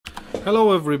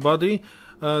Hello everybody.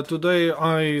 Today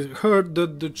I heard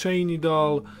that the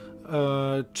Chadinal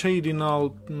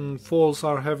falls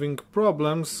are having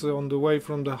problems on the way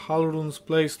from the Halruns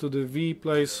place to the V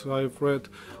place. I've read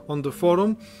on the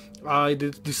forum. I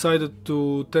decided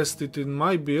to test it in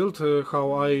my build,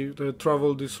 how I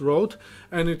travel this road,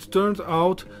 and it turned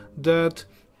out that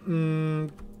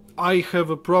I have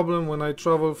a problem when I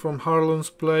travel from Harlan's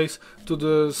place to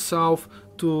the south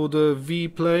to the V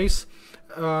place,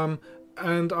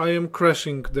 and I am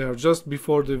crashing there just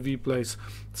before the V place.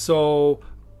 So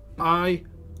I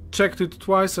checked it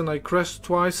twice and I crashed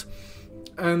twice,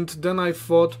 and then I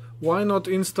thought, why not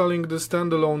installing the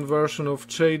standalone version of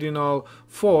Chadinal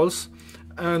Falls?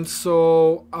 And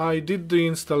so I did the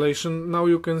installation. Now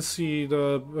you can see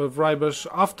the Wrye Bash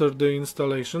after the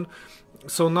installation.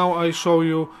 So now I show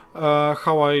you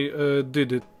how I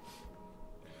did it.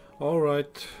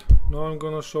 Alright, now I'm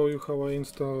gonna show you how I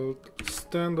installed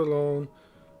standalone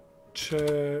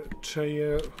Chadinal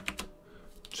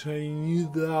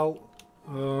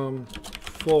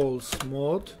Falls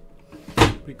mod,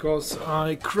 because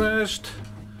I crashed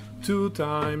 2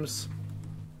 times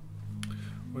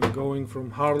when going from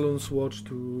Harlan's Watch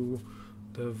to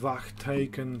the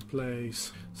Wachtaken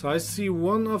place. So I see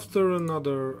one after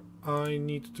another I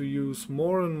need to use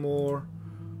more and more.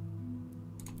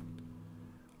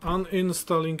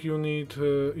 Uninstalling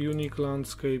unique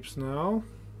landscapes now,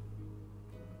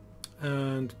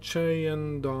 and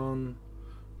Chadinal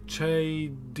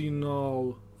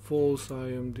Falls I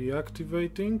am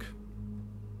deactivating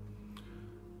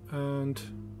and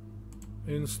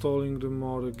installing the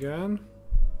mod again.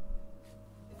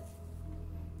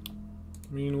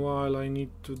 Meanwhile, I need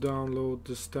to download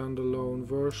the standalone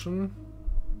version.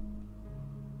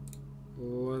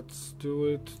 Let's do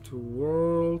it to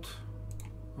world.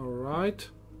 Alright.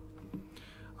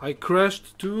 I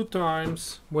crashed 2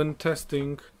 times when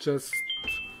testing just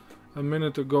a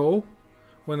minute ago,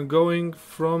 when going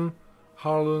from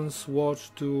Harlan's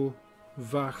Watch to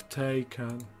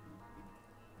Wachtaken.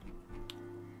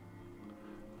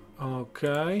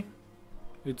 Okay,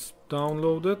 it's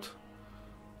downloaded.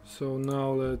 So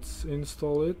now let's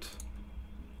install it.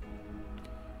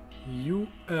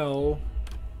 UL.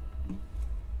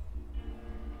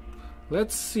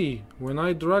 Let's see, when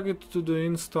I drag it to the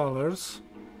installers,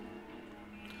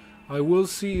 I will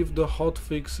see if the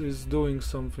hotfix is doing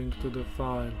something to the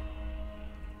file.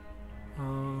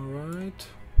 Alright.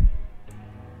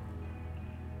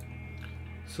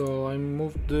 So I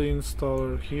moved the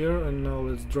installer here, and now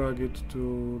let's drag it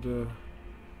to the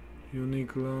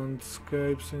unique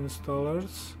landscapes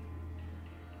installers.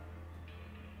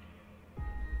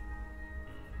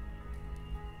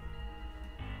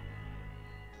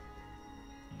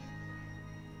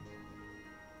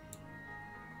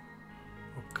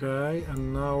 Okay,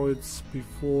 and now it's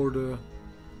before the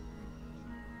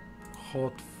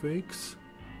hotfix.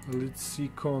 Let's see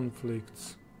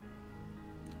conflicts.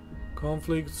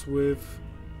 Conflicts with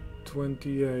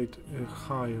 28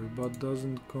 higher, but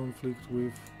doesn't conflict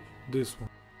with this one.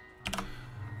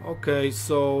 Okay,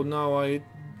 so now I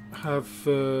have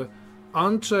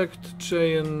unchecked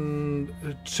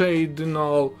Chadinal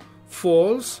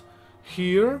Falls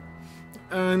here,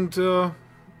 and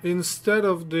instead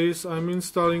of this I'm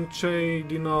installing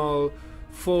Chadinal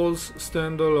Falls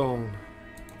standalone.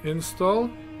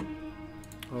 Install.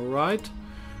 Alright,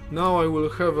 now I will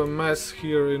have a mess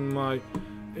here in my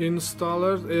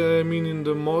installer, I mean in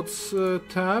the mods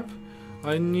tab.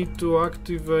 I need to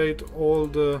activate all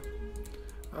the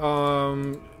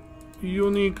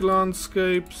unique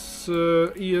landscapes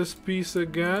ESPs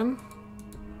again.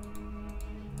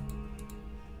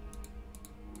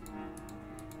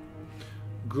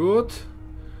 Good.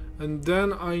 And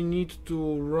then I need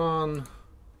to run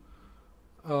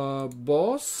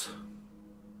boss.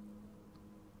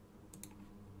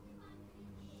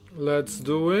 Let's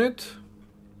do it.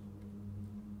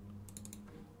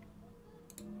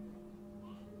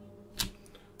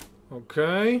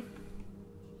 Okay,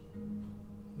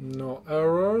 no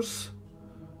errors.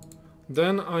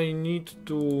 Then I need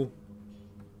to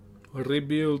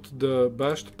rebuild the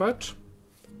bashed patch.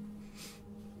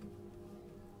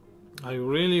 I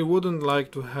really wouldn't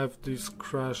like to have these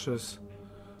crashes.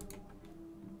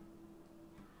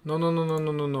 No.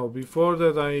 Before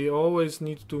that I always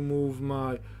need to move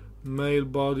my male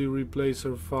body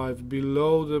replacer 5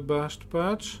 below the bashed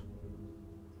patch.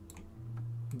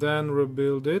 Then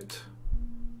rebuild it.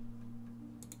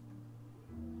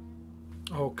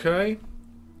 Okay,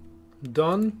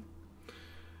 done.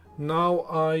 Now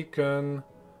I can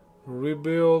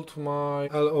rebuild my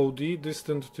LOD,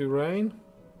 distant terrain.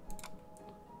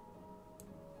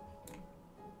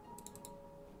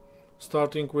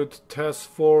 starting with test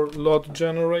for load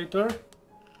generator.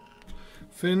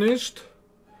 Finished.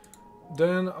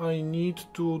 Then I need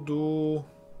to do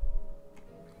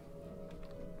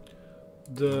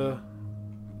the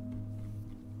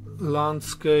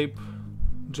landscape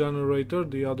generator,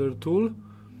 the other tool,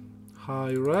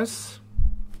 high res.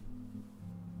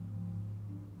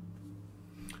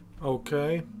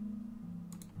 Okay,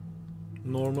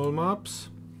 normal maps,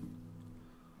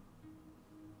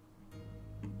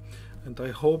 and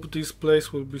I hope this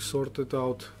place will be sorted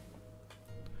out.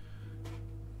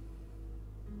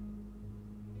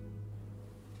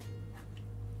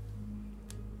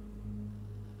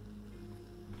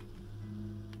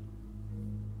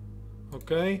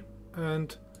 Okay,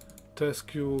 and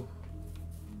testq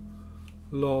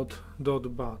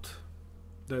load.bat.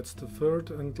 That's the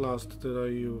third and last that I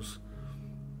use.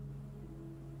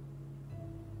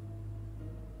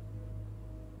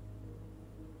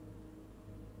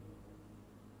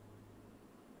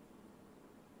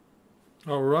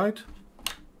 Alright,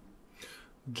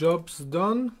 job's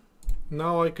done.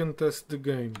 Now I can test the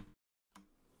game.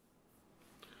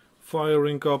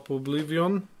 Firing up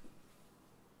Oblivion.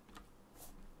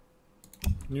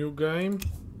 New game.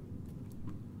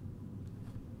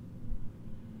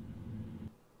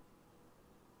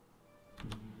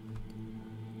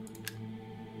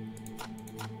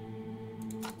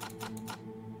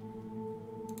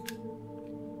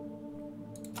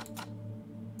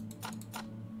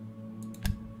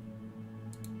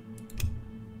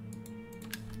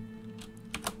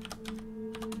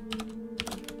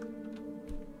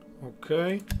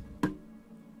 Okay.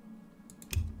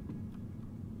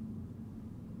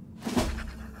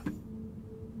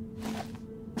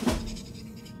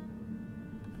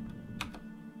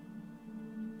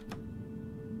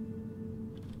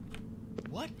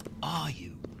 What are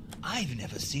you? I've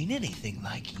never seen anything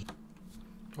like you.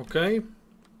 Okay.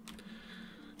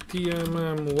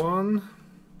 TMM1.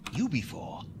 You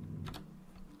before.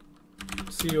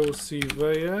 COC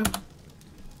Wrye.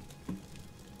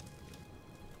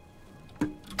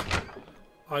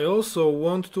 I also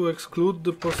want to exclude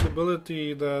the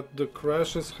possibility that the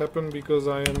crashes happen because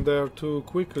I am there too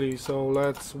quickly, so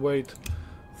let's wait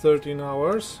 13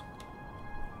 hours.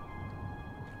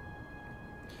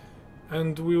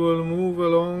 And we will move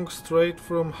along straight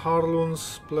from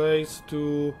Harlun's place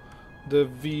to the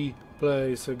V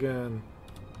place again.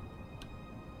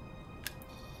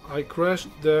 I crashed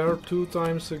there 2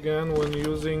 times again when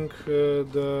using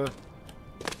the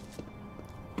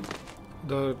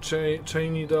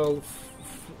chain needle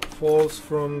falls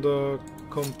from the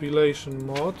compilation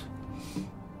mod.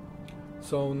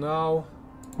 So now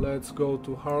let's go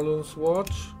to Harlun's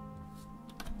watch.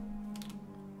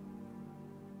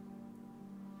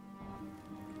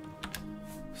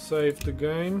 Save the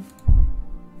game.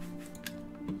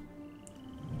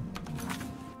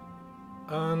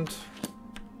 And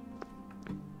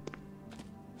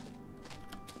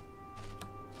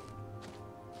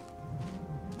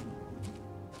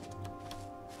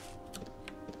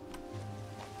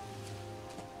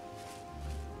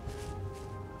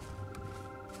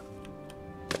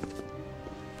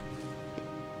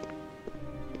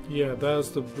yeah,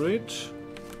 there's the bridge.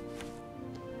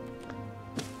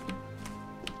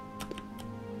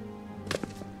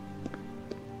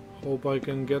 Hope I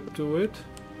can get to it.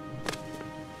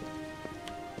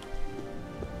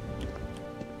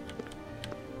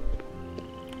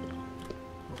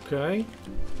 Okay.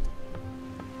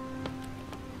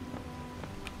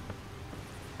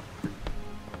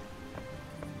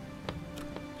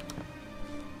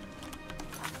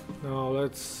 Now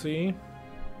let's see.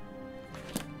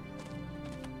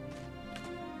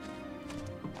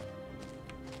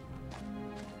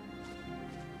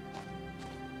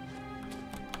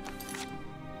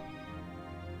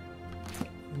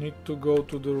 Need to go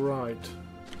to the right.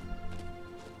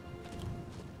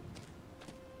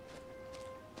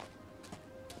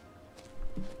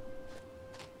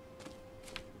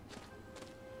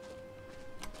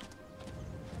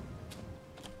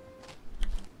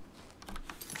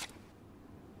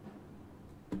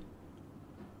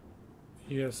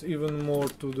 Yes, even more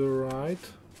to the right.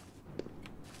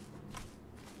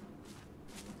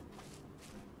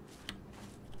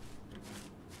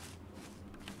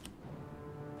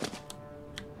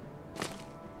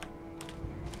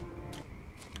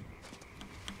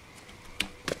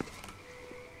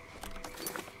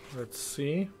 Let's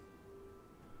see.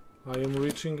 I am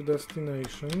reaching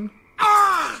destination.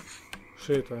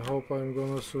 Shit, I hope I'm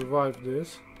gonna survive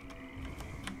this.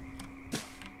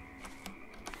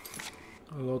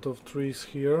 A lot of trees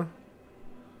here.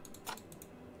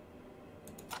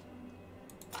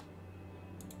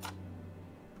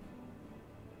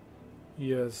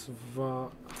 Yes,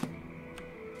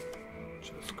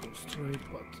 just go straight,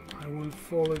 but I will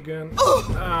fall again.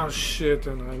 Ah, shit,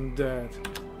 and I'm dead.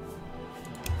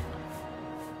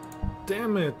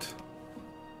 Damn it!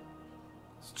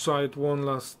 Let's try it one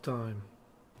last time.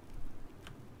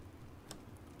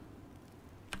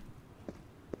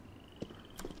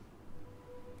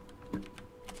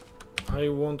 I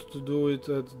want to do it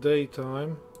at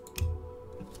daytime.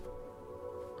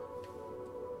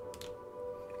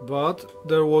 But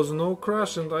there was no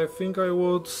crash, and I think I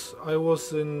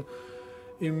was in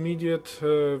immediate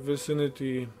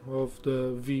vicinity of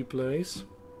the V place.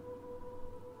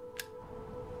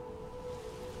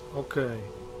 Okay.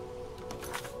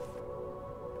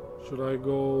 Should I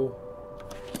go?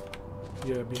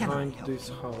 Yeah, behind this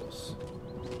house.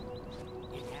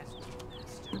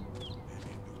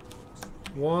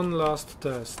 One last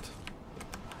test.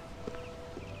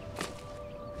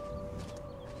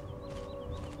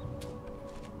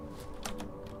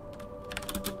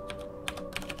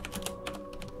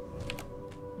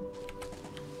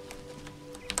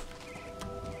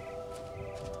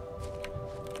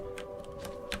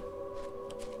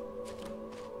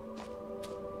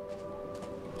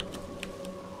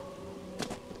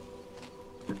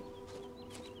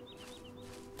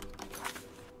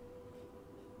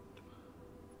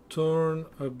 Turn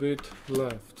a bit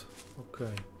left.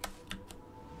 Okay.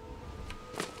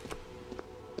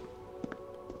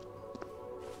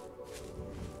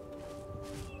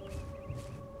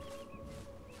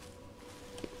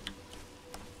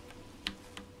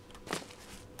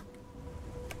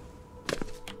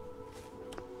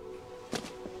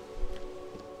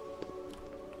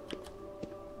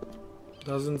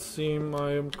 Doesn't seem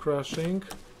I am crashing.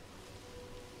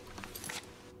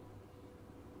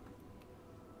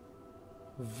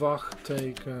 Wach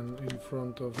taken in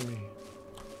front of me.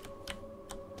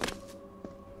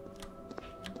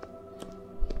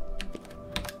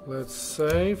 Let's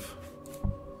save.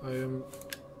 I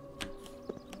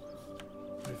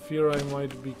fear I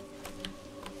might be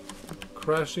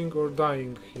crashing or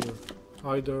dying here.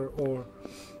 Either or.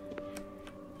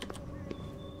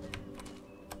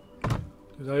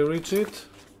 Did I reach it?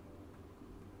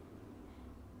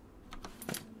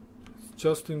 It's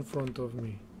just in front of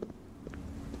me.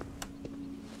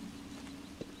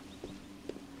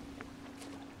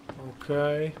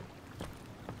 Okay.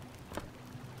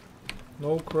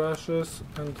 No crashes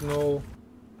and no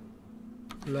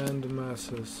land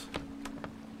masses.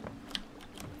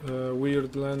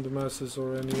 Weird land masses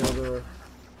or any other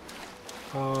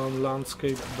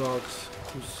landscape bugs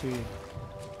to see.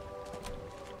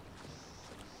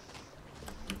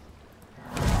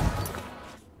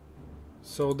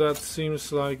 So that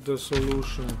seems like the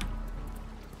solution.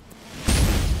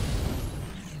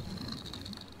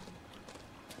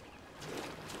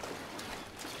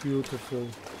 Beautiful.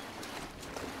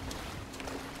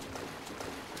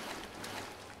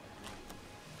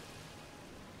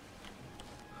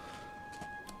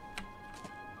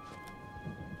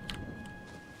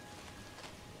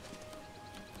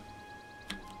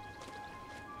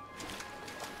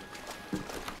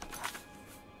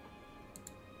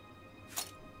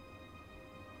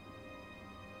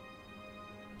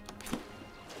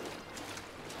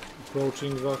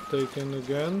 Approaching Wach taken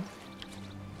again.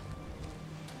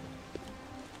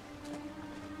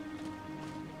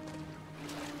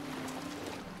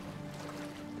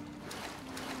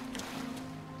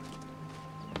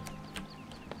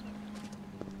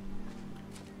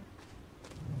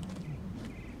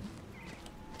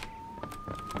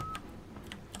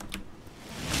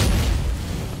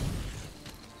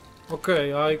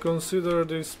 Okay, I consider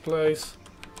this place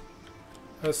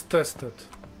as tested.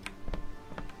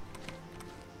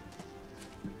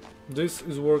 This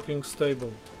is working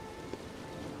stable.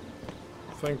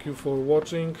 Thank you for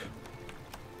watching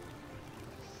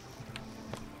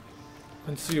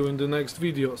and see you in the next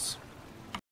videos.